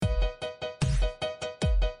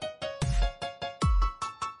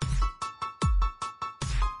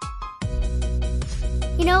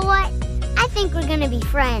You know what? I think we're gonna be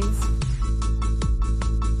friends.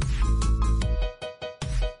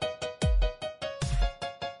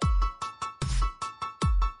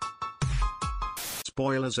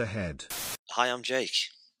 Spoilers ahead. Hi, I'm Jake.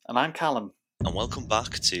 And I'm Callum. And welcome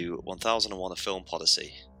back to 1001 A Film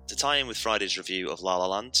Podyssey. To tie in with Friday's review of La La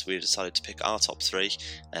Land, we've decided to pick our top 3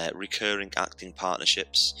 recurring acting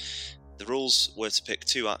partnerships. The rules were to pick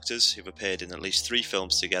 2 actors who've appeared in at least 3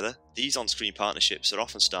 films together. These on-screen partnerships are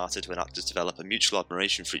often started when actors develop a mutual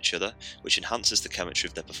admiration for each other, which enhances the chemistry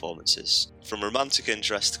of their performances. From romantic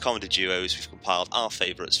interest to comedy duos, we've compiled our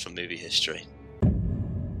favourites from movie history.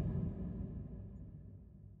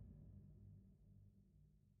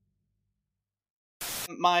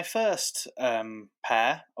 My first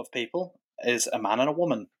pair of people is a man and a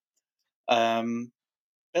woman.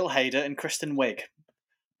 Bill Hader and Kristen Wiig,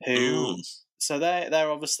 who so they're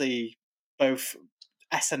obviously both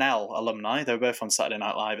SNL alumni. They were both on Saturday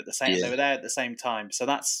Night Live at the same. Yeah. They were there at the same time, so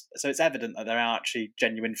it's evident that they're actually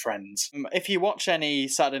genuine friends. If you watch any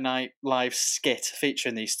Saturday Night Live skit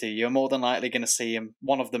featuring these two, you're more than likely going to see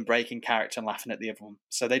one of them breaking character and laughing at the other one.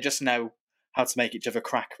 So they just know how to make each other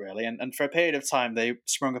crack, really. And for a period of time, they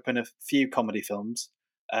sprung up in a few comedy films.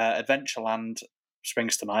 Adventureland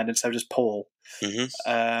springs to mind, and so does Paul.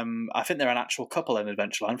 Mm-hmm. I think they're an actual couple in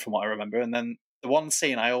Adventureland, from what I remember. And then the one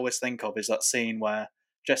scene I always think of is that scene where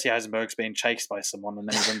Jesse Eisenberg's being chased by someone, and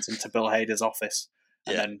then he runs into Bill Hader's office.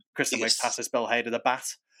 And then Kristen Wiig passes Bill Hader the bat.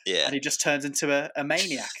 Yeah. And he just turns into a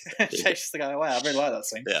maniac and chases the guy away. I really like that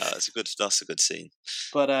scene. Yeah, that's a good scene.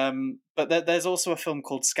 But there's also a film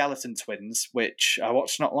called Skeleton Twins, which I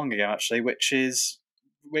watched not long ago, actually, which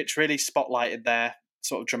really spotlighted their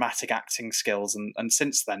sort of dramatic acting skills. And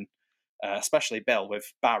since then, especially Bill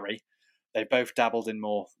with Barry, they both dabbled in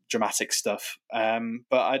more dramatic stuff.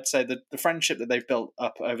 But I'd say that the friendship that they've built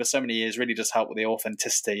up over so many years really does help with the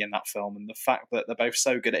authenticity in that film, and the fact that they're both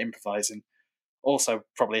so good at improvising also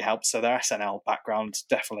probably helps. So their SNL background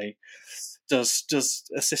definitely does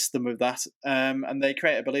assist them with that. And they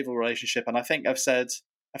create a believable relationship. And I think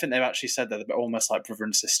they've actually said that they're almost like brother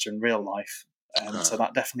and sister in real life. So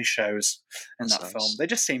that definitely shows in that film. They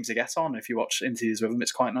just seem to get on. If you watch interviews with them,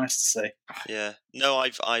 it's quite nice to see. Yeah. No,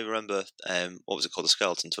 I remember, what was it called? The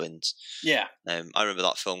Skeleton Twins. Yeah. I remember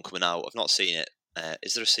that film coming out. I've not seen it.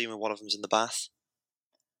 Is there a scene where one of them's in the bath?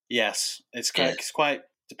 Yes. It's quite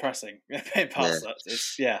depressing. Past that.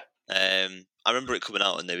 It's, yeah. I remember it coming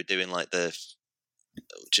out, and they were doing like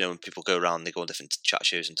when people go around, they go on different chat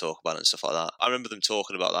shows and talk about it and stuff like that. I remember them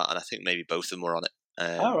talking about that, and I think maybe both of them were on it.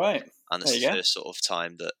 Right. And this is the first sort of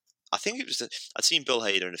time that I think it was. I'd seen Bill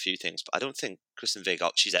Hader in a few things, but I don't think Kristen Wiig.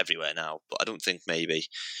 She's everywhere now, but I don't think maybe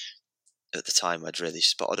at the time I'd really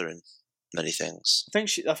spotted her in many things.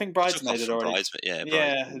 I think Bridesmaid had already.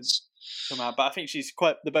 Bridesmaid, come out, but I think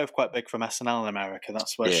they're both quite big from SNL in America.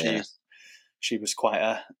 That's where she was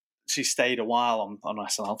she stayed a while on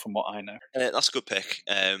SNL, from what I know. That's a good pick.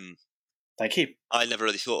 Thank you. I never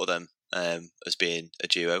really thought of them as being a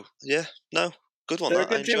duo. Yeah, no. Good one. I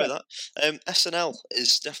enjoy that. SNL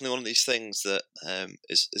is definitely one of these things that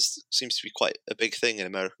seems to be quite a big thing in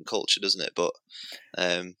American culture, doesn't it? But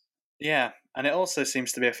yeah, and it also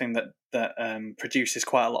seems to be a thing that produces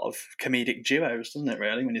quite a lot of comedic duos, doesn't it?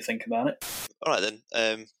 Really, when you think about it. All right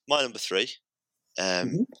then. My number 3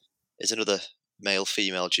 is another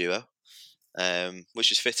male-female duo,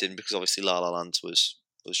 which is fitting because obviously La La Land was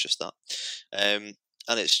just that, and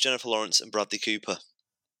it's Jennifer Lawrence and Bradley Cooper.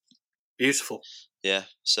 Beautiful. Yeah.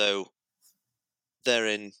 So they're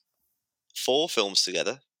in 4 films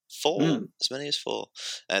together. 4, as many as 4.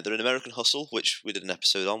 They're in American Hustle, which we did an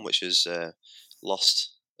episode on, which is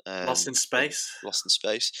Lost. Lost in Space. Lost in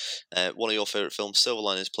Space. One of your favourite films, Silver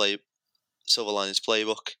Linings Playbook.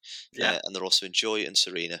 Yeah. And they're also in Joy and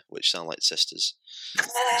Serena, which sound like sisters.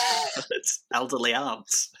 It's elderly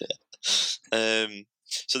aunts. Yeah.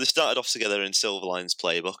 So they started off together in Silver Linings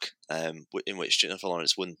Playbook, in which Jennifer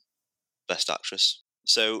Lawrence won Best Actress.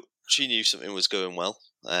 So she knew something was going well.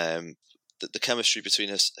 The chemistry between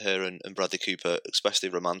her and Bradley Cooper, especially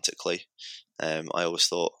romantically, I always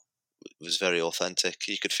thought was very authentic.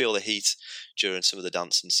 You could feel the heat during some of the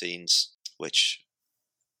dancing scenes, which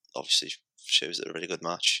obviously shows that they're a really good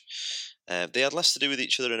match. They had less to do with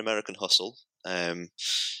each other in American Hustle,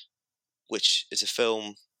 which is a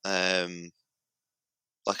film,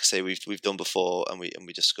 like I say, we've done before and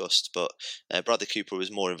we discussed, but Bradley Cooper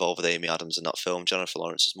was more involved with Amy Adams in that film. Jennifer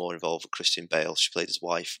Lawrence was more involved with Christian Bale. She played his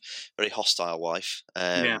wife, very hostile wife,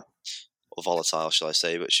 or volatile, shall I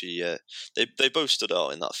say? But they both stood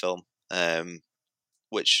out in that film,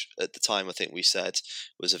 which at the time I think we said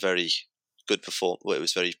was a very good performance. Well, it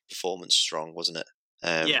was very performance strong, wasn't it?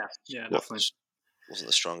 Yeah, definitely. Wasn't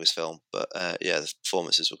the strongest film, but the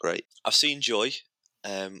performances were great. I've seen Joy.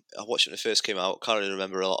 I watched it when it first came out. Can't really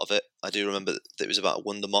remember a lot of it. I do remember that it was about a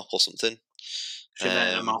Wonder Mop or something. She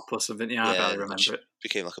met a mop or something. Yeah, I barely remember it.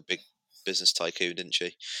 Became like a big business tycoon, didn't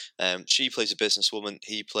she? She plays a businesswoman.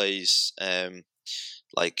 He plays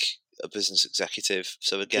like a business executive.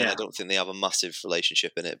 So again, I don't think they have a massive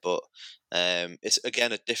relationship in it, but it's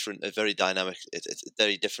again a very dynamic, it's a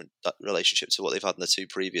very different relationship to what they've had in the two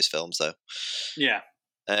previous films, though. Yeah.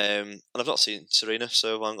 And I've not seen Serena,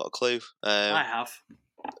 so I haven't got a clue. I have.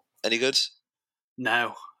 Any good?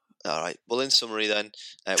 No. All right. Well, in summary, then,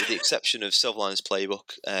 with the exception of Silver Linings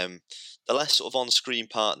Playbook, they're less sort of on-screen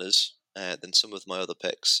partners than some of my other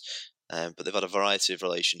picks, but they've had a variety of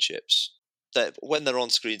relationships. When they're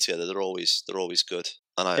on screen together, they're always good,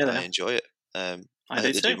 and I enjoy it. I do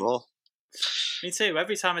they too. do more. Me too.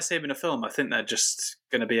 Every time I see them in a film, I think they're just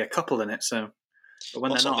going to be a couple in it. So, but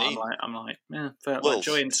when they're not, I'm like, yeah, fair. Like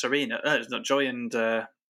Joy and Serena, not Joy and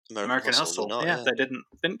American Hustle. They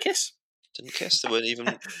didn't kiss. Didn't kiss. They weren't even.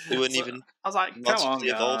 I was like, come on,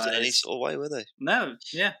 guys. Involved in any sort of way, were they? No.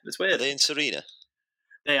 Yeah, it's weird. Are they in Serena?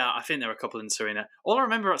 They are. I think they're a couple in Serena. All I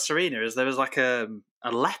remember about Serena is there was like a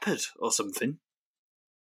leopard or something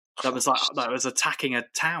that was attacking a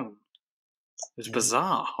town. It was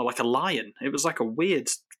bizarre, or like a lion. It was like a weird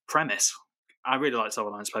premise. I really like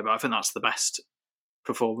Silver Linings Playbook. I think that's the best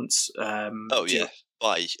performance. By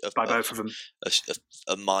both of them,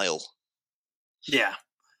 a mile. Yeah.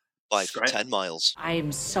 By 10 miles. I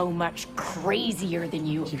am so much crazier than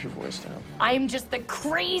you. Keep your voice down. I'm just the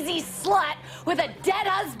crazy slut with a dead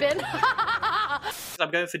husband.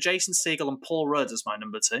 I'm going for Jason Segel and Paul Rudd as my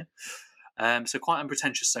number 2. So quite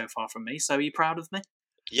unpretentious so far from me. So are you proud of me?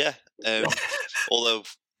 Yeah. Although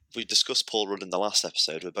we discussed Paul Rudd in the last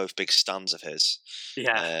episode, we're both big stans of his.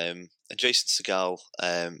 Yeah. And Jason Segel,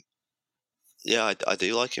 I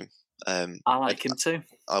do like him. I like him too.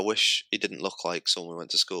 I wish he didn't look like someone we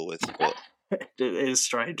went to school with, but it is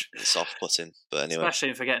strange. It's off-putting, but anyway. Especially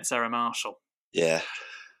in Forgetting Sarah Marshall. Yeah.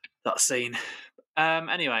 That scene.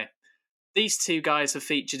 Anyway, these two guys have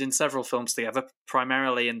featured in several films together,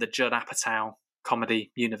 primarily in the Judd Apatow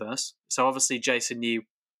comedy universe. So obviously Jason knew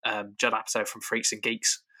Judd Apatow from Freaks and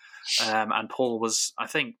Geeks. And Paul was, I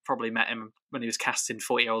think, probably met him when he was cast in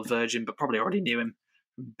 40-Year-Old Virgin, but probably already knew him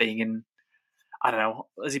being in, I don't know,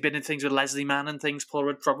 has he been in things with Leslie Mann and things, Paul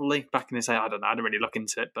Rudd, probably, back in his day? I don't know, I didn't really look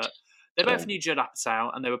into it, but they both knew Judd Apatow,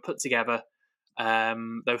 and they were put together, they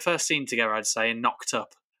were first seen together, I'd say, and Knocked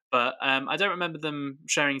Up, but I don't remember them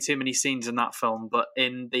sharing too many scenes in that film, but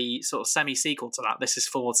in the sort of semi-sequel to that, This Is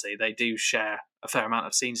 40, they do share a fair amount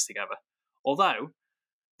of scenes together. Although,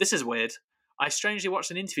 this is weird, I strangely watched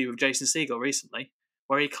an interview with Jason Segel recently,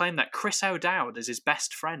 where he claimed that Chris O'Dowd is his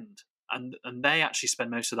best friend, and they actually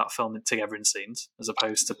spend most of that film together in scenes, as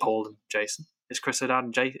opposed to Paul and Jason. It's Chris O'Dowd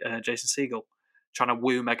and Jason Segel trying to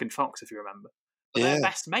woo Megan Fox, if you remember. But they're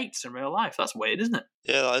best mates in real life. That's weird, isn't it?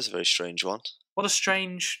 Yeah, that is a very strange one. What a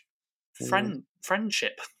strange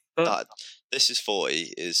friendship. But This Is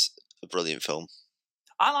 40 is a brilliant film.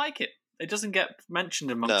 I like it. It doesn't get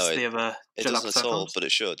mentioned amongst the other Judd Apatow. It doesn't at all, films. but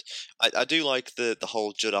it should. I do like the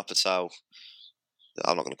whole Judd Apatow.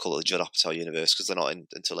 I'm not going to call it the Judd Apatow universe because they're not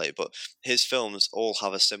until later, but his films all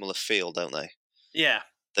have a similar feel, don't they? Yeah,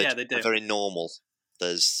 they do. They're very normal.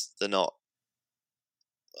 They're not.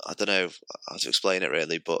 I don't know how to explain it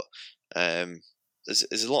really, but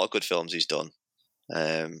there's a lot of good films he's done,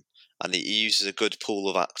 and he uses a good pool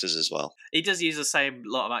of actors as well. He does use the same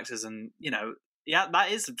lot of actors, and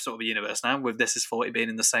that is sort of a universe now. With This Is 40 being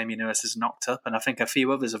in the same universe as Knocked Up, and I think a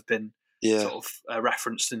few others have been sort of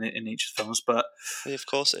referenced in each of the films. But of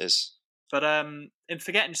course it is. But in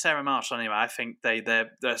Forgetting Sarah Marshall, anyway, I think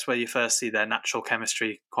that's where you first see their natural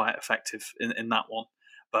chemistry quite effective in that one.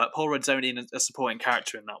 But Paul Rudd's only a supporting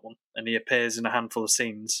character in that one, and he appears in a handful of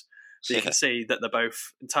scenes. So you can see that they're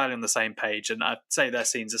both entirely on the same page, and I'd say their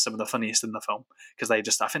scenes are some of the funniest in the film because I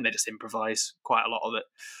think they just improvise quite a lot of it.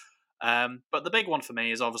 But the big one for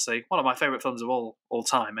me is obviously one of my favourite films of all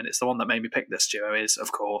time, and it's the one that made me pick this duo. Is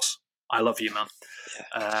of course I Love You, Man.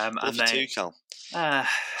 Yeah. Love you too, Cal.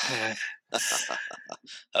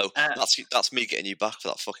 That's me getting you back for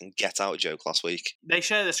that fucking Get Out joke last week. They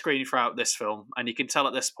share the screen throughout this film, and you can tell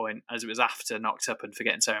at this point, as it was after Knocked Up and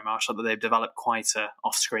Forgetting Sarah Marshall, that they've developed quite a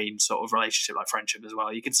off-screen sort of relationship, like friendship as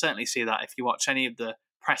well. You can certainly see that if you watch any of the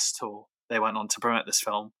press tour they went on to promote this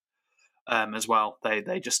film as well.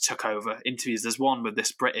 They just took over interviews. There's one with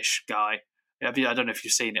this British guy. I don't know if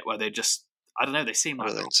you've seen it, where they just, I don't know, they seem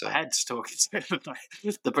like heads talking to him.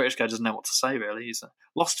 The British guy doesn't know what to say, really. He's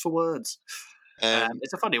lost for words.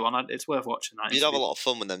 It's a funny one. It's worth watching. That You'd have a interview. lot of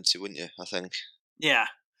fun with them too, wouldn't you? I think. Yeah.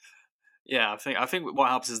 Yeah, I think what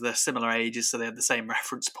helps is they're similar ages, so they have the same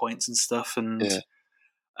reference points and stuff. And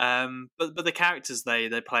but the characters they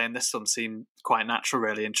play in this film seem quite natural,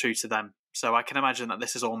 really, and true to them. So I can imagine that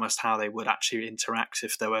this is almost how they would actually interact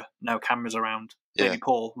if there were no cameras around. Yeah. Maybe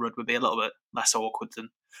Paul Rudd would be a little bit less awkward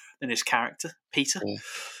than his character Peter.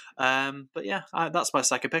 Yeah. But yeah, that's my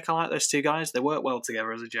second pick. I like those two guys. They work well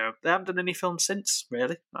together as a duo. They haven't done any films since,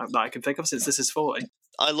 really, that I can think of since This Is 40.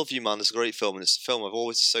 I Love You, Man. It's a great film, and it's a film I've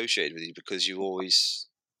always associated with you because you always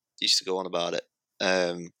used to go on about it.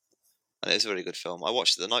 And it's a very good film. I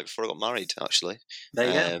watched it the night before I got married, actually. There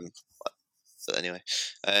you go. But anyway,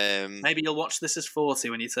 Maybe you'll watch This Is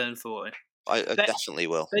 40 when you turn 40. I definitely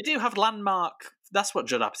will. They do have landmark. That's what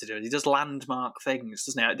Judd Apatow does. He does landmark things,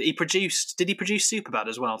 doesn't he? Did he produce Superbad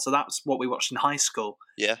as well? So that's what we watched in high school.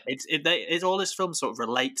 Yeah. It's all his films sort of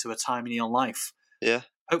relate to a time in your life. Yeah.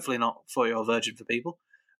 Hopefully not 40-year-old virgin for people,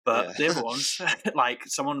 but the other ones, like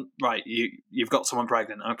someone, right? You've got someone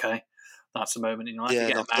pregnant. Okay, that's a moment in your life. Yeah,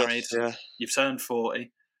 you get married. Yeah. You've turned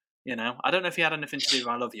 40. You know, I don't know if he had anything to do with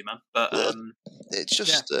I Love You, Man, but it's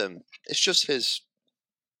just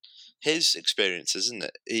his experience, isn't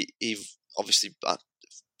it? He obviously,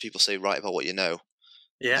 people say write about what you know.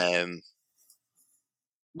 Yeah.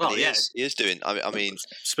 Well, he is doing. I mean,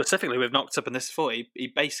 specifically with Knocked Up in This 40,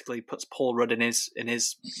 he basically puts Paul Rudd in his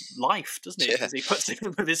life, doesn't he? Yeah. Because he puts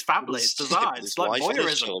him with his family. It's bizarre. It's like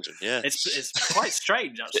voyeurism. Children, yeah. It's quite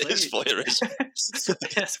strange, actually. It is voyeurism.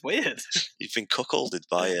 Yeah, it's weird. You've been cuckolded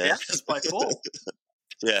by by Paul.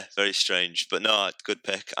 Yeah, very strange, but no, good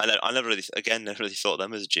pick. I never really thought of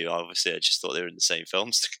them as a duo. Obviously, I just thought they were in the same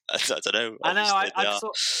films. I don't know. I know. I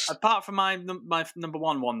thought, apart from my number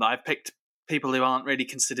one that I've picked people who aren't really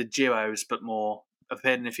considered duos, but more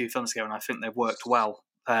appeared in a few films together, and I think they've worked well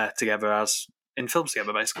together as in films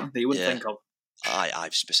together, basically, that you wouldn't think of.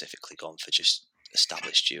 I've specifically gone for just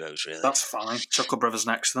established duos, really. That's fine. Chuckle Brothers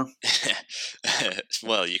next, then.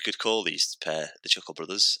 Well, you could call these pair the Chuckle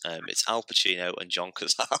Brothers. It's Al Pacino and John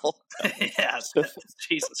Cazale. Yeah,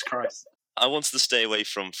 Jesus Christ. I wanted to stay away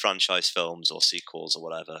from franchise films or sequels or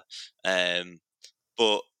whatever,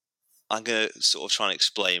 but I'm going to sort of try and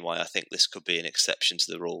explain why I think this could be an exception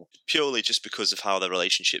to the rule, purely just because of how their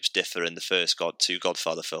relationships differ in the first two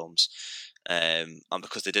Godfather films, and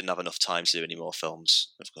because they didn't have enough time to do any more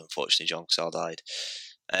films. Unfortunately, John Cazale died.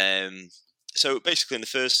 So basically, in the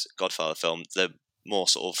first Godfather film, they're more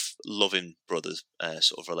sort of loving brothers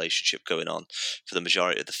sort of relationship going on for the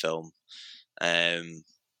majority of the film.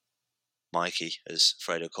 Mikey, as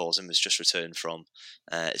Fredo calls him, has just returned from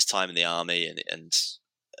his time in the army, and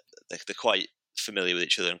they're quite familiar with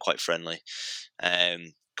each other and quite friendly,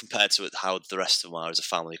 compared to how the rest of them are as a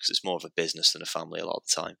family, because it's more of a business than a family a lot of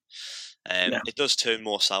the time. It does turn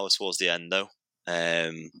more sour towards the end, though.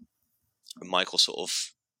 Michael sort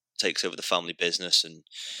of takes over the family business, and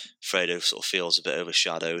Fredo sort of feels a bit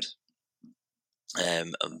overshadowed.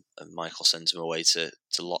 And Michael sends him away to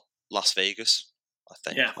Las Vegas, I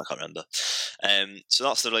think. Yeah. I can't remember. So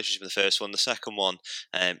that's the relationship in the first one. The second one,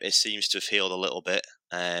 it seems to have healed a little bit.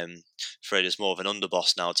 Fredo's more of an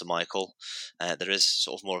underboss now to Michael. There is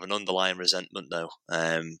sort of more of an underlying resentment, though,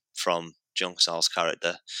 from John Cazale's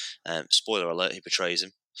character. Spoiler alert, he betrays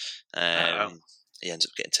him. He ends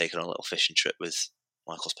up getting taken on a little fishing trip with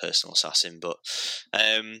Michael's personal assassin. But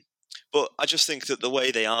I just think that the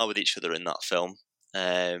way they are with each other in that film,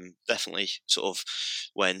 definitely sort of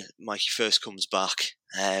when Mikey first comes back,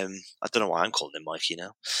 I don't know why I'm calling him Mikey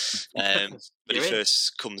now, but he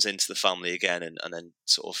first comes into the family again, and then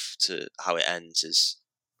sort of to how it ends is,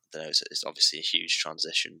 I don't know, it's obviously a huge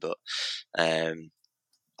transition, but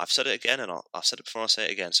I've said it again, and I've said it before, I'll say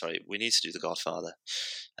it again, sorry, we need to do The Godfather.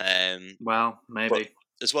 Well, maybe.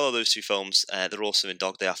 As well as those two films, they're also in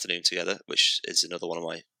Dog Day Afternoon together, which is another one of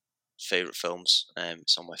my favourite films.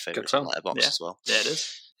 It's on my favourite letterbox as well. Yeah, it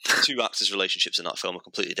is. The two actors' relationships in that film are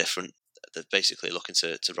completely different. They're basically looking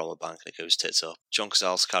to rob a bank, and it goes tits up. John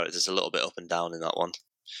Cazale's character is a little bit up and down in that one.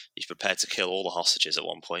 He's prepared to kill all the hostages at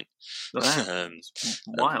one point.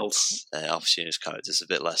 Wild. Al Pacino's character is a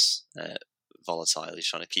bit less volatile. He's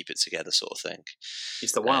trying to keep it together, sort of thing.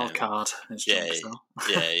 He's the wild card. Yeah,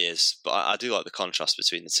 he is. But I do like the contrast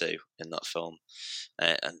between the two in that film,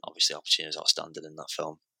 and obviously Al Pacino's outstanding in that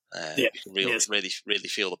film. You can really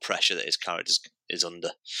feel the pressure that his character is under.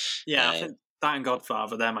 Yeah, I think that and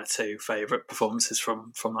Godfather, they're my two favourite performances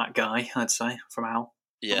from that guy, I'd say, from Al.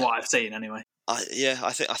 Yeah. From what I've seen, anyway. I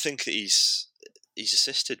think that he's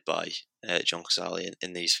assisted by John Cazale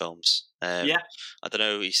in these films. I don't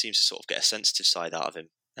know, he seems to sort of get a sensitive side out of him.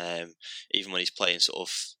 Even when he's playing sort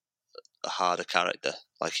of a harder character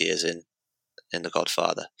like he is in The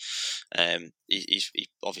Godfather. He's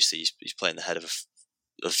playing the head of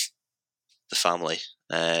the family,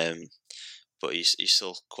 but he's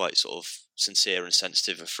still quite sort of sincere and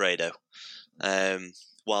sensitive with Fredo,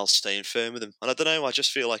 while staying firm with him. And I don't know, I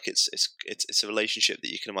just feel like it's a relationship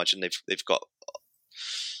that you can imagine they've got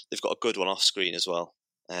a good one off screen as well.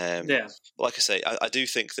 But like I say, I do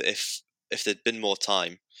think that if there'd been more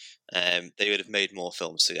time, they would have made more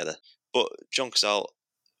films together. But John Cazale,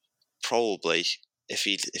 probably, if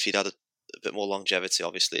he'd had a bit more longevity,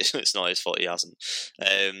 obviously it's not his fault he hasn't.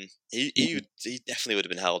 He definitely would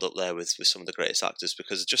have been held up there with some of the greatest actors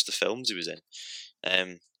because of just the films he was in.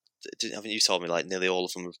 Haven't you told me like nearly all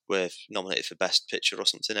of them were nominated for Best Picture or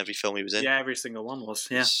something? Every film he was in. Yeah, every single one was.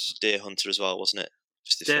 Yeah, Deer Hunter as well, wasn't it?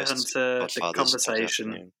 Deer Hunter, The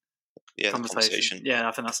Conversation. Yeah, Conversation. Yeah,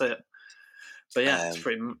 I think that's it. But yeah, it's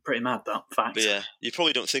pretty mad, that fact. But yeah, you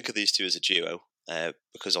probably don't think of these two as a duo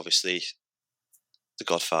because obviously The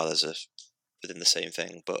Godfathers are within the same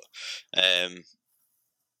thing. But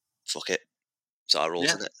fuck it, it's our rules,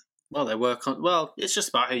 isn't it? Well, they work on. Well, it's just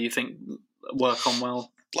about who you think work on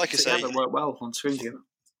well. Like I say, they work well on screen together.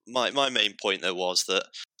 My main point though was that,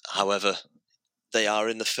 however, they are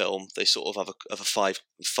in the film, they sort of have a five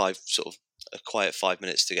sort of a quiet 5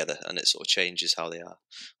 minutes together, and it sort of changes how they are.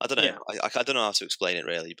 I don't know. Yeah. I don't know how to explain it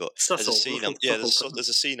really, but there's a scene. There's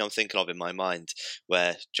a scene I'm thinking of in my mind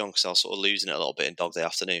where John Cazale sort of losing it a little bit in Dog Day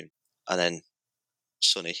Afternoon, and then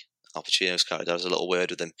Sonny, Al Pacino's character, has a little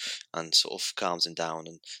word with him and sort of calms him down.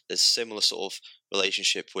 And there's a similar sort of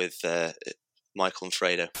relationship with Michael and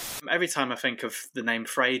Fredo. Every time I think of the name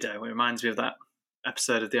Fredo, it reminds me of that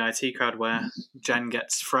episode of the IT Crowd where Jen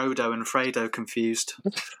gets Frodo and Fredo confused.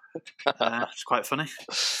 It's quite funny.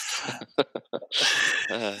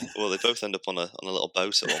 Well, they both end up on a little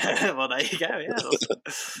boat at one point. Well, there you go.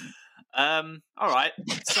 Yeah. All right.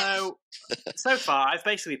 So far, I've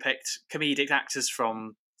basically picked comedic actors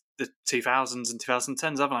from the 2000s and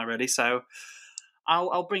 2010s, haven't I? Really. So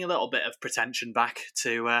I'll bring a little bit of pretension back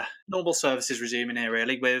to normal services resuming here,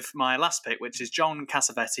 really, with my last pick, which is John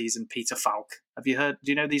Cassavetes and Peter Falk. Have you heard?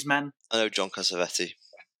 Do you know these men? I know John Cassavetes.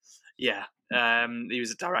 Yeah. He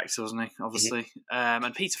was a director, wasn't he? Obviously. Mm-hmm.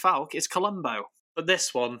 And Peter Falk is Columbo. But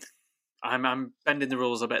this one, I'm bending the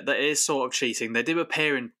rules a bit. That is sort of cheating. They do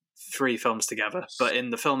appear in 3 films together, but in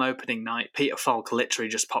the film opening night, Peter Falk literally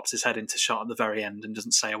just pops his head into shot at the very end and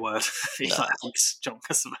doesn't say a word. He's like, thanks, John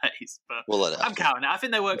Cassavetes. But I'm counting it. I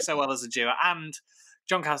think they work so well as a duo. And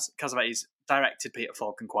John Cassavetes directed Peter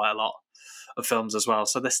Falk in quite a lot of films as well.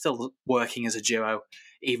 So they're still working as a duo,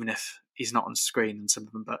 even if he's not on screen in some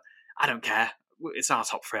of them. But I don't care. It's our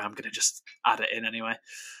top 3. I'm going to just add it in anyway.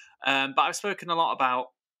 But I've spoken a lot about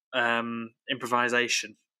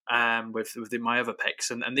improvisation with my other picks,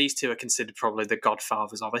 and these two are considered probably the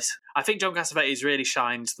godfathers of it. I think John Cassavetes really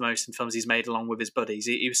shines the most in films he's made along with his buddies.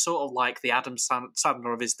 He was sort of like the Adam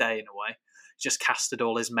Sandler of his day in a way. He just casted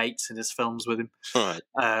all his mates in his films with him. Right.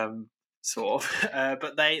 Sort of.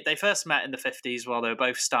 But they first met in the 50s while they were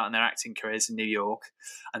both starting their acting careers in New York,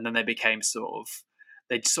 and then they became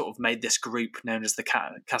they'd sort of made this group known as the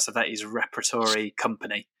Cassavetes Repertory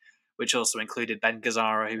Company, which also included Ben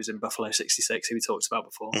Gazzara, who was in Buffalo 66, who we talked about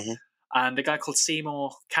before, mm-hmm. and a guy called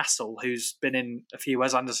Seymour Cassel, who's been in a few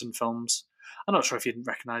Wes Anderson films. I'm not sure if you'd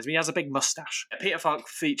recognise him. He has a big moustache. Peter Falk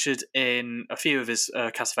featured in a few of his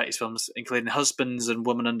Cassavetes films, including Husbands and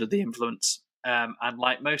Woman Under the Influence. And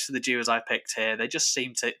like most of the duos I picked here, they just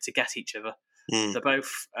seem to get each other. Mm. They're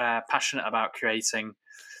both passionate about creating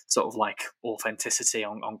sort of like authenticity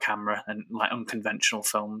on camera and like unconventional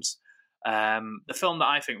films. The film that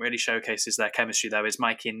I think really showcases their chemistry, though, is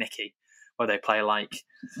Mikey and Nicky, where they play like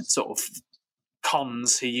sort of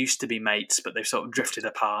cons who used to be mates, but they've sort of drifted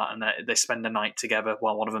apart, and they spend a night together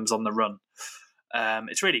while one of them's on the run.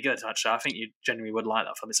 It's really good, actually. I think you genuinely would like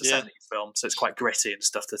that film. It's a 70s film, so it's quite gritty and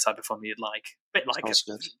stuff, the type of film you'd like. A bit like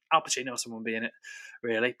Al Pacino or someone be in it,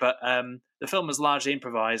 really. But the film was largely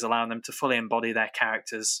improvised, allowing them to fully embody their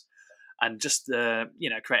characters and just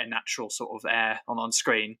create a natural sort of air on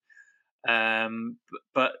screen.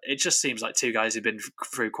 But it just seems like two guys who've been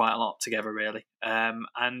through quite a lot together, really.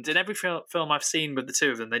 And in every film I've seen with the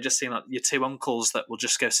two of them, they just seem like your two uncles that will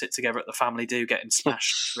just go sit together at the family do getting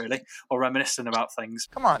smashed, really, or reminiscing about things.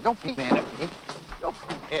 Come on, don't be mad at me. Don't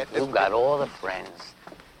be mad at me. You got all the friends.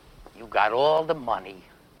 You got all the money.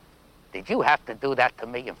 Did you have to do that to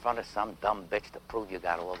me in front of some dumb bitch to prove you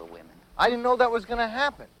got all the women? I didn't know that was going to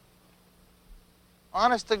happen.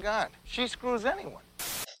 Honest to God, she screws anyone.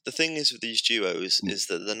 The thing is with these duos is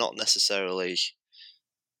that they're not necessarily.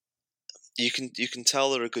 You can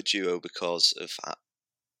tell they're a good duo because of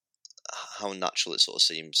how natural it sort of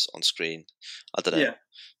seems on screen. I don't know.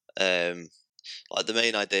 Yeah. Like the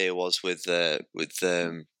main idea was with the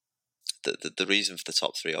reason for the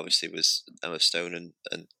top three obviously was Emma Stone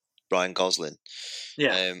and Ryan Gosling.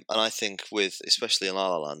 Yeah. And I think with especially in La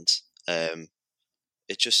La Land,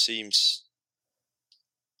 it just seems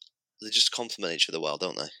they just complement each other well,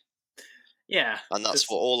 don't they? Yeah. And that's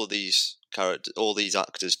what all these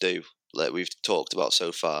actors do. Like we've talked about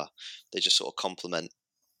so far, they just sort of complement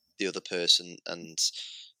the other person, and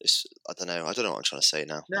it's I don't know what I'm trying to say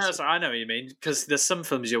now. No, I know what you mean, because there's some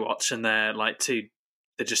films you watch and they're like two.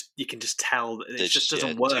 You can just tell that it just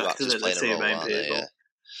doesn't work. Two actors playing a role, aren't they?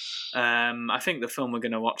 Yeah. I think the film we're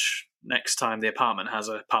going to watch next time, The Apartment, has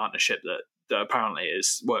a partnership that apparently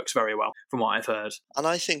works very well, from what I've heard. And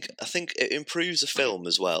I think it improves the film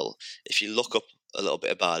as well if you look up a little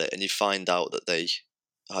bit about it and you find out that they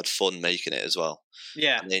had fun making it as well.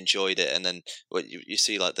 Yeah, and they enjoyed it. And then when you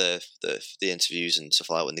see like the interviews and stuff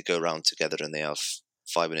like that when they go around together and they have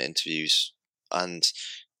 5-minute interviews and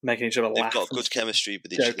making each other laugh. They've got good chemistry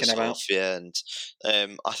with each other. Stuff, yeah, and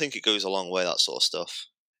I think it goes a long way, that sort of stuff.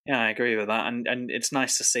 Yeah, I agree with that, and it's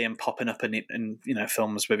nice to see them popping up in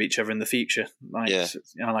films with each other in the future. I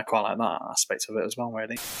quite like that aspect of it as well.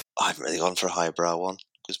 Really, I haven't really gone for a highbrow one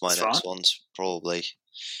because my next one's probably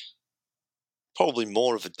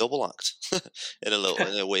more of a double act in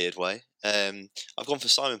a weird way. I've gone for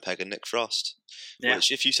Simon Pegg and Nick Frost,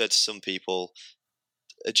 which if you said to some people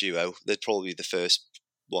a duo, they'd probably be the first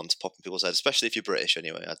one to pop in people's heads, especially if you're British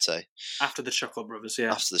anyway, I'd say. After the Chuckle Brothers,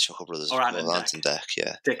 yeah. After the Chuckle Brothers. Or Ant and Dec,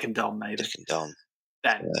 yeah. Dick and Don, maybe. Dick and Don.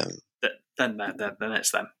 Then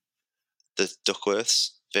it's them. The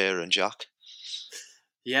Duckworths, Vera and Jack.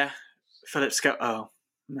 Yeah. Philip Scott. Oh,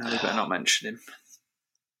 no, we better not mention him.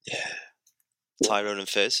 Yeah. Tyrone and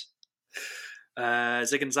Fizz.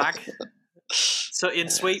 Zig and Zag. Sooty and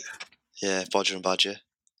Sweep. Yeah, Bodger and Badger.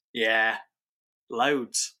 Yeah.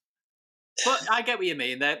 Loads. But I get what you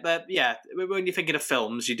mean. They're when you're thinking of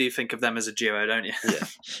films, you do think of them as a duo, don't you? Yeah.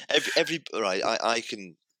 I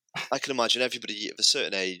can imagine everybody of a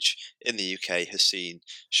certain age in the UK has seen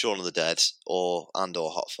Shaun of the Dead or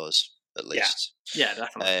Hot Fuzz at least. Yeah,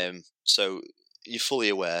 definitely. So you're fully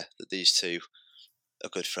aware that these two are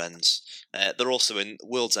good friends. They're also in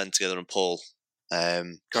World's End together and Paul.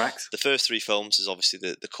 Correct. The first 3 films is obviously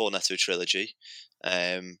the Cornetto trilogy.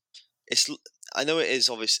 I know it is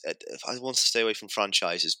obvious. I want to stay away from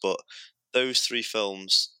franchises, but those 3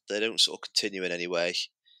 films, they don't sort of continue in any way.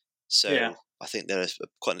 So I think they're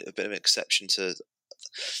quite a bit of an exception to.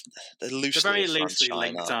 They're very loosely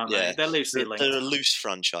linked, aren't they? Yeah. They're loosely linked. They're a loose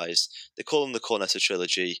franchise. They call them the Cornetto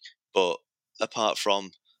trilogy, but apart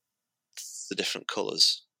from the different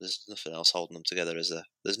colours, there's nothing else holding them together, is there?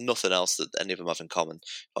 There's nothing else that any of them have in common,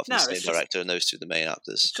 apart from the same director and those two the main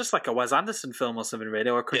actors. It's just like a Wes Anderson film or something, really,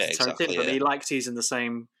 or a Quentin Tarantino, but he likes using the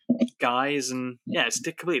same guys, and it's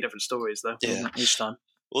completely different stories, though, each time.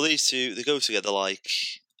 Well, these two, they go together like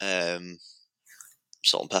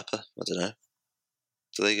salt and pepper, I don't know.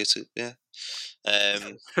 Do they go to,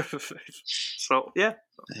 So,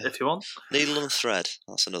 if you want. Needle and thread,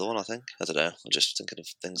 that's another one, I think. I don't know, I'm just thinking of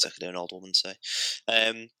things I could hear an old woman say.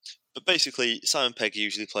 But basically, Simon Pegg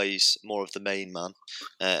usually plays more of the main man,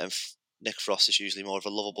 and Nick Frost is usually more of a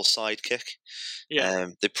lovable sidekick. Yeah.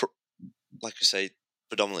 They, like I say,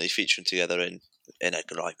 predominantly featuring together in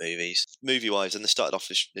Edgar Wright movies. Movie-wise, and they started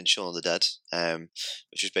off in Shaun of the Dead,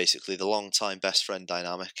 which is basically the long-time best friend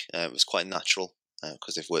dynamic. It was quite natural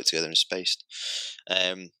because they've worked together in space.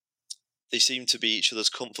 They seem to be each other's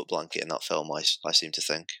comfort blanket in that film, I seem to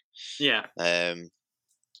think. Yeah.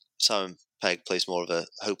 Simon Pegg plays more of a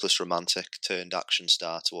hopeless romantic turned action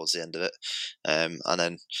star towards the end of it. And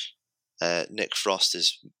then Nick Frost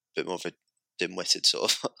is a bit more of a dim-witted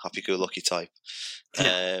sort of happy-go-lucky type.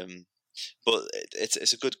 But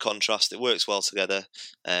it's a good contrast. It works well together,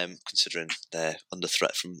 considering they're under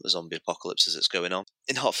threat from a zombie apocalypse as it's going on.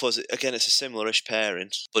 In Hot Fuzz, again, it's a similar-ish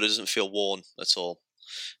pairing, but it doesn't feel worn at all.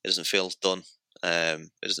 It doesn't feel done. It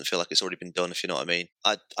doesn't feel like it's already been done, if you know what I mean.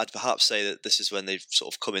 I'd perhaps say that this is when they've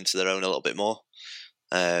sort of come into their own a little bit more.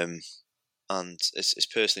 And it's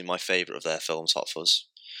personally my favourite of their films, Hot Fuzz.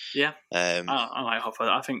 Yeah, I like Hot Fuzz.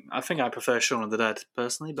 I think I prefer Shaun of the Dead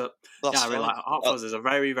personally, but I really like Hot Fuzz. Is a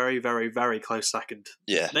very, very, very, very close second.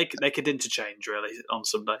 Yeah, they could interchange really on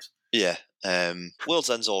some days. Yeah, World's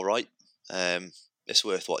End's all right. It's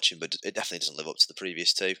worth watching, but it definitely doesn't live up to the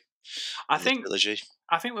previous two. I think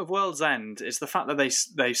with World's End, it's the fact that they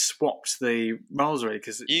swapped the roles really.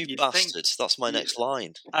 Because you bastards, that's my next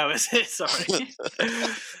line. Oh, is it? Sorry.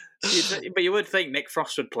 But you would think Nick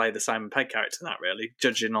Frost would play the Simon Pegg character in that, really,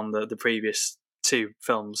 judging on the previous 2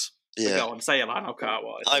 films. Yeah. Go on, say your line. I'll cut out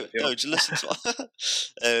what I said. No, just listen to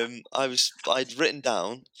what I'd written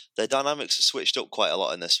down. Their dynamics are switched up quite a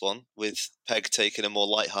lot in this one, with Peg taking a more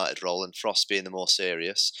light-hearted role and Frost being the more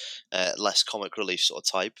serious, less comic relief sort of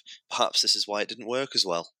type. Perhaps this is why it didn't work as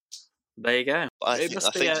well. There you go. I think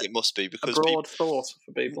it must be A because broad thought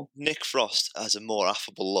for people. Nick Frost has a more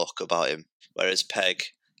affable look about him, whereas Peg,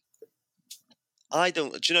 I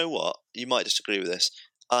don't. Do you know what? You might disagree with this.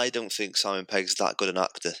 I don't think Simon Pegg's that good an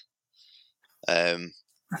actor. I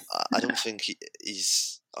don't think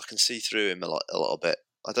he's. I can see through him a little bit.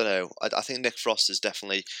 I don't know. I think Nick Frost is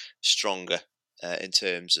definitely stronger in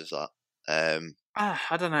terms of that. I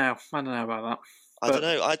don't know. I don't know about that. I don't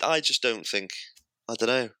know. I just don't think. I don't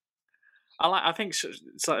know. I think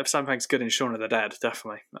if Sam Pegg's good in Shaun of the Dead,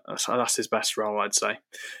 definitely. That's his best role, I'd say.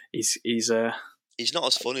 He's not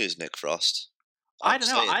as funny as Nick Frost. I don't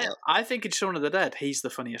know. I think in Shaun of the Dead, he's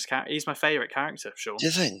the funniest character. He's my favourite character, Shaun. Do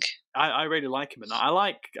you think? I really like him in that. I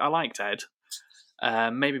liked Ed.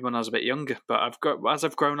 Maybe when I was a bit younger, but as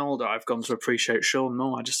I've grown older, I've gone to appreciate Shaun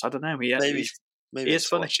more. I don't know. Maybe he is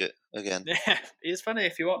funny. Watch it again. Yeah, he is funny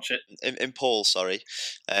if you watch it. In Paul, sorry.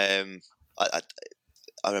 I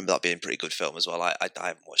remember that being a pretty good film as well. I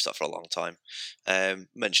haven't watched that for a long time.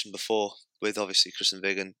 Mentioned before with obviously Kristen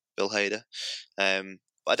Wiig and Bill Hader.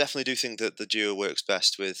 But I definitely do think that the duo works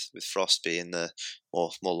best with Frost being the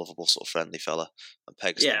more lovable sort of friendly fella, and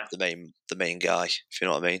Peg's the main guy, if you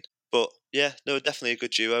know what I mean. But yeah, no, definitely a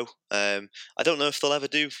good duo. I don't know if they'll ever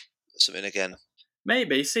do something again.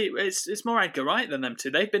 Maybe. See, it's more Edgar Wright than them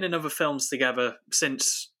two. They've been in other films together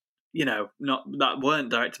since, not that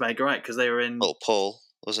weren't directed by Edgar Wright, because they were in. Well, Paul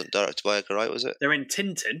wasn't directed by Edgar Wright, was it? They're in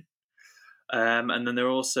Tintin. And then they're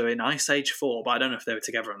also in Ice Age 4, but I don't know if they were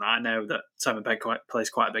together on that. I know that Simon Pegg plays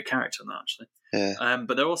quite a big character in that, actually. Yeah.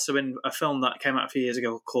 But they're also in a film that came out a few years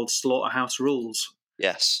ago called Slaughterhouse Rules.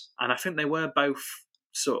 Yes. And I think they were both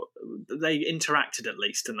they interacted at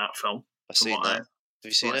least in that film. I've seen that. Have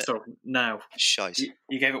you seen it? No. Shite.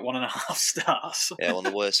 You gave it 1.5 stars. Yeah, one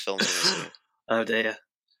of the worst films I've ever seen. Oh dear.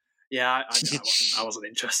 Yeah, I wasn't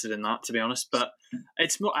interested in that, to be honest. But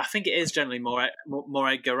it's more. I think it is generally more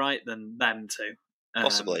Edgar Wright than them two.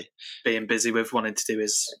 Possibly being busy with wanting to do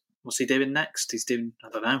what's he doing next? He's doing, I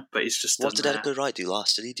don't know, but he's just. What did Edgar Wright do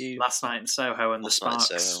last? Did he do Last Night in Soho and the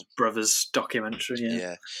Sparks Brothers documentary?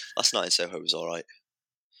 Yeah, Last Night in Soho was all right.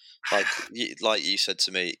 Like you said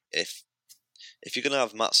to me, if you're gonna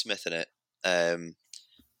have Matt Smith in it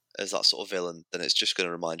as that sort of villain, then it's just going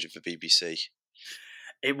to remind you of the BBC.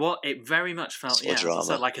 It very much felt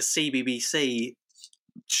like a CBBC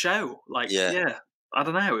show. I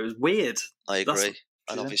don't know. It was weird. I agree.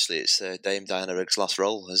 And obviously, it's Dame Diana Rigg's last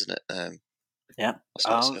role, isn't it? Yeah.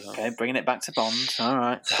 Okay, bringing it back to Bond. All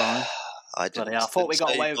right, fine. I thought we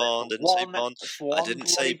got away with Bond. I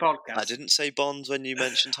didn't say Bond when you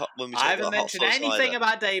mentioned I haven't mentioned anything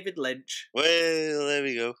about David Lynch. Well, there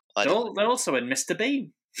we go. They're also in Mr.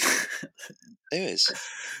 Bean. Who is?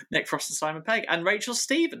 Nick Frost and Simon Pegg. And Rachel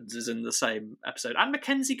Stevens is in the same episode. And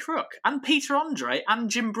Mackenzie Crook. And Peter Andre. And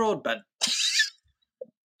Jim Broadbent.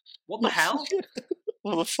 What the hell?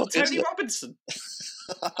 What the fuck Tony Robinson.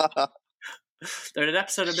 They're in an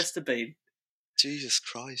episode of Mr. Bean. Jesus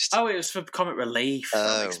Christ. Oh, it was for comic relief.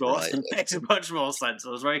 That makes much more sense.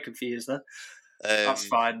 I was very confused there. That's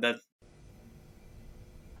fine then.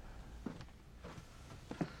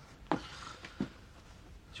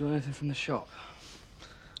 Do you want anything from the shop?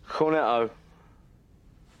 Cornetto.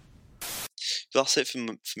 That's it for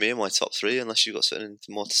me and my top three, unless you've got something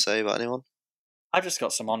more to say about anyone. I've just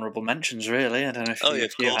got some honourable mentions, really. I don't know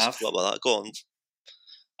if you have. What about that? Go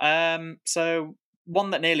on. So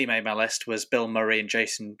one that nearly made my list was Bill Murray and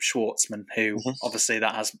Jason Schwartzman, who obviously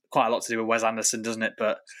that has quite a lot to do with Wes Anderson, doesn't it?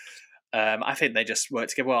 But I think they just work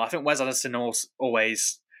together well. I think Wes Anderson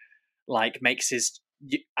always makes his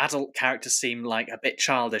adult characters seem like a bit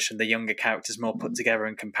childish and the younger characters more put together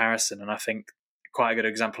in comparison. And I think quite a good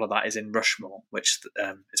example of that is in Rushmore, which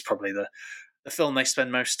is probably the film they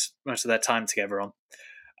spend most of their time together on.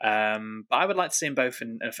 But I would like to see them both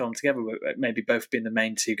in a film together, maybe both being the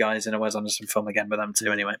main two guys in a Wes Anderson film again with them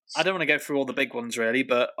too. Anyway, I don't want to go through all the big ones really,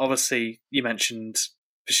 but obviously you mentioned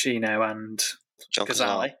Pacino and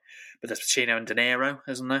Cazale, but there's Pacino and De Niro,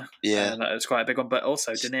 isn't there? Yeah, that was quite a big one. But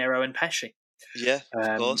also De Niro and Pesci. Yeah,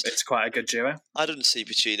 of course. It's quite a good duo. I don't see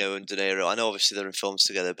Pacino and De Niro. I know obviously they're in films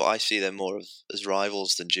together, but I see them more as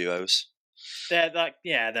rivals than duos. They're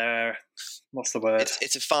what's the word?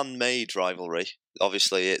 It's a fan-made rivalry.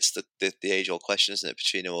 Obviously, it's the age-old question, isn't it?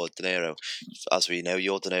 Pacino or De Niro? As we know,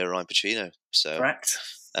 you're De Niro, I'm Pacino. So correct.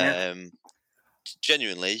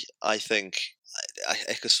 Genuinely, I think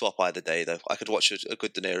I could swap either day though. I could watch a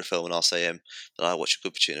good De Niro film and I'll say him. Then I watch a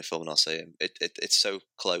good Pacino film and I'll say him. It's so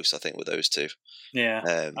close, I think, with those two. Yeah,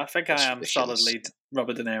 I think I am ridiculous. solidly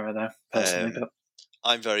Robert De Niro though, personally. But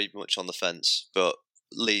I'm very much on the fence, but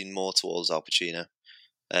lean more towards Al Pacino.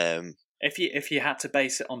 if you had to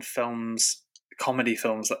base it on comedy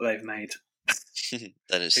films that they've made,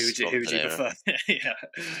 then it's who would you prefer? Yeah,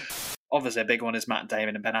 obviously a big one is Matt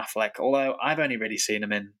Damon and Ben Affleck. Although I've only really seen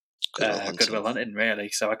them in Good Will Hunting, really,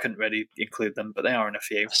 so I couldn't really include them, but they are in a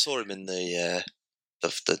few. I saw him in the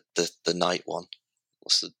night one.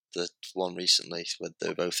 What's the one recently where they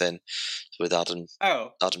were both in with Adam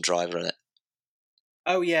Driver in it?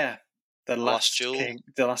 Oh yeah, the last Duel.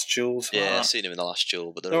 The Last Duel. Yeah, I've seen him in The Last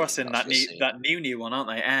Duel, but they're also in that new one, aren't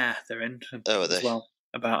they? They're in. Oh, are they? As well,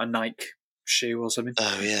 about a Nike shoe or something.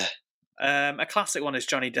 Oh yeah. A classic one is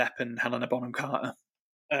Johnny Depp and Helena Bonham Carter.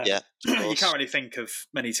 Yeah, you can't really think of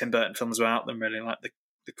many Tim Burton films without them, really. Like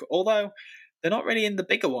although they're not really in the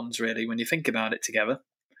bigger ones, really, when you think about it together.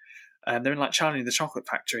 They're in like Charlie and the Chocolate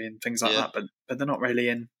Factory and things like that, but they're not really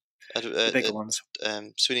in the bigger ones.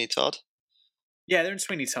 Sweeney Todd. Yeah, they're in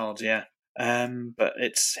Sweeney Todd. Yeah, but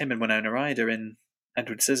it's him and Winona Ryder in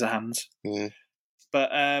Edward Scissorhands. Mm. But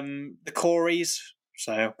the Coreys,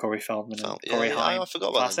 so Corey Feldman and Corey Haim, I forgot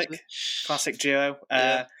about classic duo.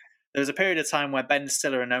 There was a period of time where Ben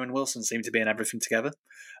Stiller and Owen Wilson seemed to be in everything together.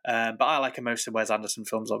 But I like most of Wes Anderson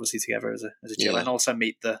films, obviously, together as a duo, and also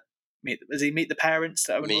Meet the Parents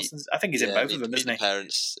that Owen Wilson's. I think he's in both of them, isn't he? Meet the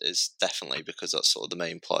Parents is definitely, because that's sort of the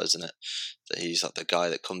main plot, isn't it? That he's like the guy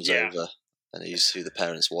that comes over and he's who the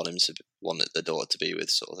parents want the daughter to be with,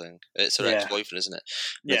 sort of thing. It's her ex-boyfriend, isn't it?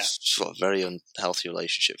 Yeah, it's got a very unhealthy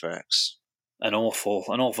relationship for ex. An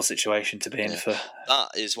awful situation to be in for. That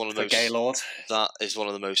is one of the most Gaylord. That is one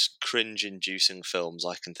of the most cringe-inducing films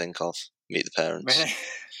I can think of. Meet the Parents. Really?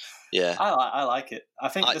 Yeah, I like it. I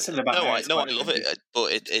think there's something about I love it,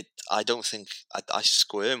 but I don't think I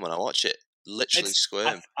squirm when I watch it. Literally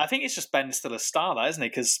squirm. I think it's just Ben Stiller's style, that, isn't it?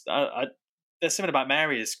 Because there's something about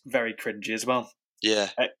Mary is very cringy as well. Yeah,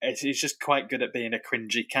 he's just quite good at being a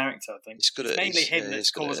cringy character. I think it's mainly him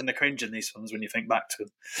that's causing the cringe in these films when you think back to him.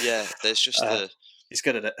 Yeah, there's just he's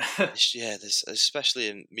good at it. There's especially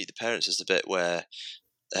in Meet the Parents, there's the bit where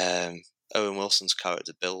Owen Wilson's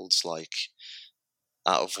character builds like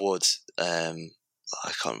out of wood. I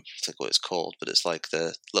can't think what it's called, but it's like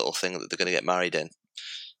the little thing that they're going to get married in.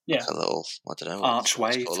 Yeah, like a little, I don't know,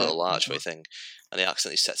 archway, a little archway thing, and he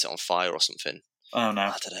accidentally sets it on fire or something. Oh no!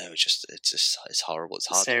 I don't know. It's horrible. It's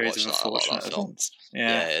hard to watch. That film. Events.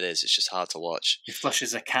 Yeah, it is. It's just hard to watch. He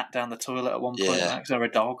flushes a cat down the toilet at one point, or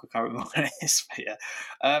a dog. I can't remember what it is. But yeah,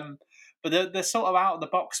 but the sort of out of the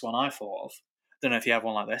box one I thought of. Don't know if you have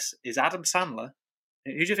one like this. Is Adam Sandler?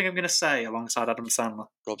 Who do you think I'm going to say alongside Adam Sandler?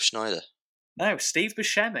 Rob Schneider. No, Steve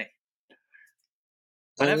Buscemi.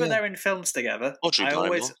 Whenever they're in films together, I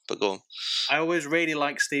always really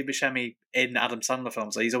like Steve Buscemi in Adam Sandler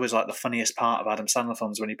films. He's always like the funniest part of Adam Sandler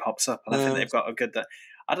films when he pops up, and I think they've got a good.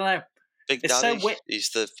 I don't know. Big Daddy. He's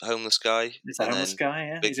the homeless guy. He's the homeless guy.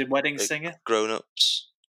 Yeah, he's a wedding singer. Grown Ups.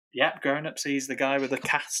 Yep, Grown Ups. He's the guy with the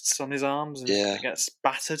casts on his arms and gets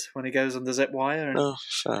battered when he goes under zip wire.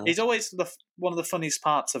 And he's always one of the funniest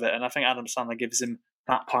parts of it, and I think Adam Sandler gives him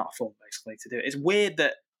that platform basically to do it. It's weird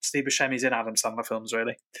that Steve Buscemi's in Adam Sandler films,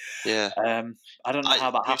 really. Yeah. I don't know how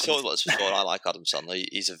that happens. We've talked about this before. I like Adam Sandler.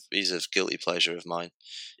 He's a guilty pleasure of mine.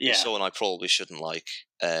 Yeah. He's someone I probably shouldn't like,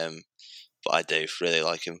 but I do really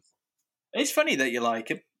like him. It's funny that you like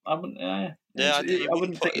him. I wouldn't. I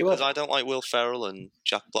wouldn't think you would. I don't like Will Ferrell and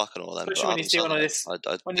Jack Black and all them. Especially when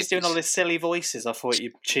he's doing all his silly voices, I thought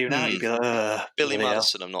you'd tune out. You'd be like, Billy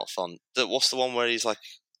Madison. I'm not fond. What's the one where he's like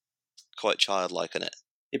quite childlike in it?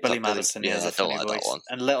 Yeah, Billy Madison. I don't like that one.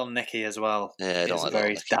 And Little Nicky as well. Yeah, I don't like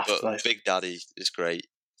very daft Nicky, but Big Daddy is great.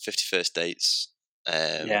 50 First Dates.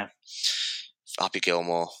 Happy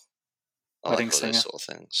Gilmore. Wedding Singer. Those sort of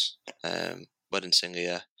things. Wedding Singer,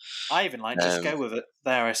 yeah. I even like Just Go With It.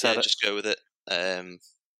 There, I said it. Just Go With It.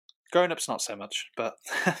 Grown Ups, not so much, but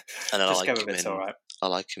Just Go With It's all right. I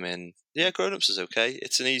like him in. Yeah, Grown Ups is okay.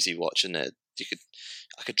 It's an easy watch, isn't it?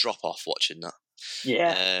 I could drop off watching that.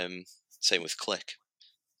 Yeah. Same with Click.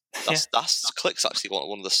 Click's actually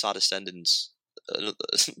one of the saddest endings. Have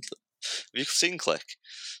you seen Click?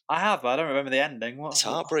 I have, but I don't remember the ending. It's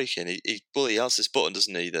heartbreaking. He has this button,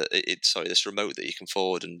 doesn't he? This remote that you can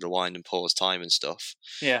forward and rewind and pause time and stuff.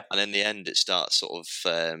 Yeah. And in the end, it starts sort of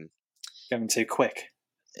going too quick.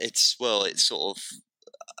 It's sort of.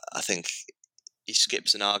 I think he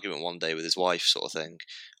skips an argument one day with his wife, sort of thing,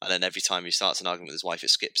 and then every time he starts an argument with his wife, it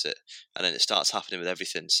skips it, and then it starts happening with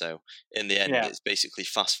everything. So in the end, it's basically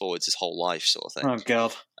fast forwards his whole life, sort of thing. Oh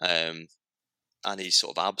God! And he's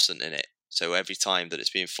sort of absent in it. So every time that it's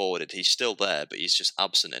being forwarded, he's still there, but he's just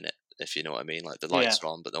absent in it. If you know what I mean, like the lights are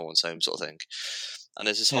on, but no one's home, sort of thing. And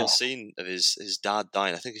there's this whole scene of his dad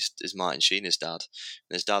dying. I think it's Martin Sheen's dad,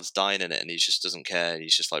 and his dad's dying in it, and he just doesn't care.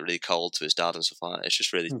 He's just like really cold to his dad and stuff like that. It's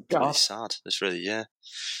just really, really sad. It's really Don't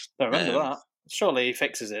remember that. Surely he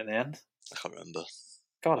fixes it in the end. I can't remember.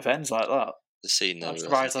 God, if it ends like that. The scene though. I'm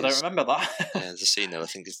surprised I don't remember that. Yeah, there's a scene though. I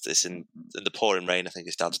think it's in the pouring rain. I think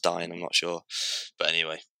his dad's dying. I'm not sure, but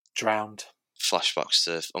anyway. Drowned. Flashbacks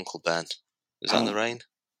to Uncle Ben. Was that in the rain?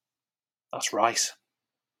 That's right.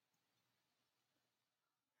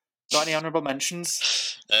 Got any honourable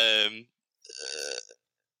mentions?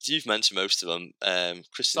 You've mentioned most of them.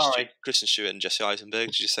 Kristen Stewart and Jesse Eisenberg.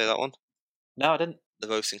 Did you say that one? No, I didn't. They're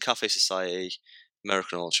both in Cafe Society,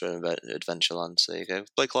 American Ultra, and Adventureland. So there you go.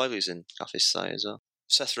 Blake Lively's in Cafe Society as well.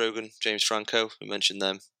 Seth Rogen, James Franco. We mentioned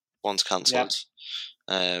them. One's cancelled.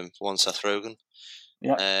 One's Seth Rogen.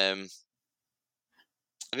 Yeah.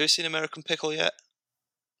 Have you seen American Pickle yet?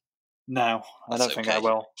 No, I don't think I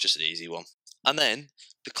will. Just an easy one. And then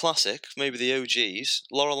the classic, maybe the OGs,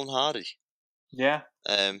 Laurel and Hardy. Yeah.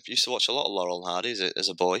 Used to watch a lot of Laurel and Hardy as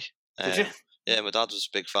a boy. Did you? Yeah, my dad was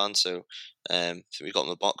a big fan, so I think we got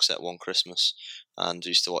him a box set one Christmas and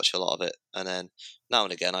used to watch a lot of it. And then now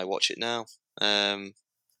and again, I watch it now. I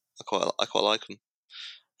quite like them.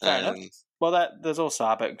 Fair enough. Well, there's also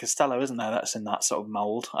Abbott and Costello, isn't there? That's in that sort of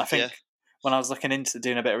mould. I think when I was looking into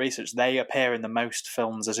doing a bit of research, they appear in the most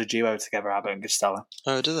films as a duo together, Abbott and Costello.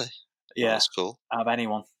 Oh, do they? Yeah, oh, that's cool. Out of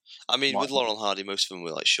anyone. I mean, with Laurel and Hardy, most of them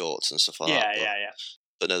were like shorts and stuff like that. Yeah.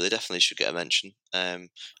 But no, they definitely should get a mention. And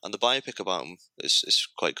the biopic about them is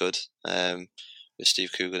quite good. With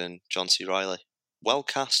Steve Coogan and John C. Reilly. Well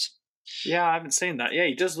cast. Yeah, I haven't seen that. Yeah,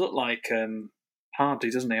 he does look like Hardy,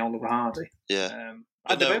 doesn't he? Oliver Hardy. Yeah.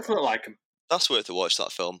 They both look like him. That's worth a watch,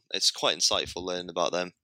 that film. It's quite insightful learning about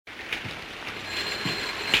them.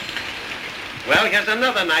 Well, here's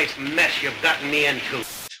another nice mess you've gotten me into.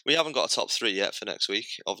 We haven't got a top 3 yet for next week,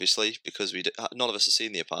 obviously, because none of us have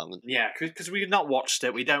seen The Apartment. Yeah, because we've not watched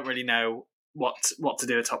it. We don't really know what to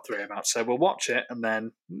do a top 3 about. So we'll watch it and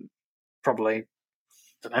then probably,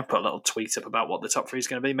 put a little tweet up about what the top 3 is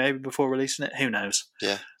going to be, maybe before releasing it. Who knows?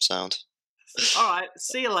 Yeah, sound. All right,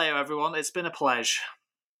 see you later, everyone. It's been a pleasure.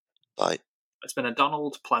 Bye. It's been a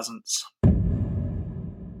Donald Pleasance.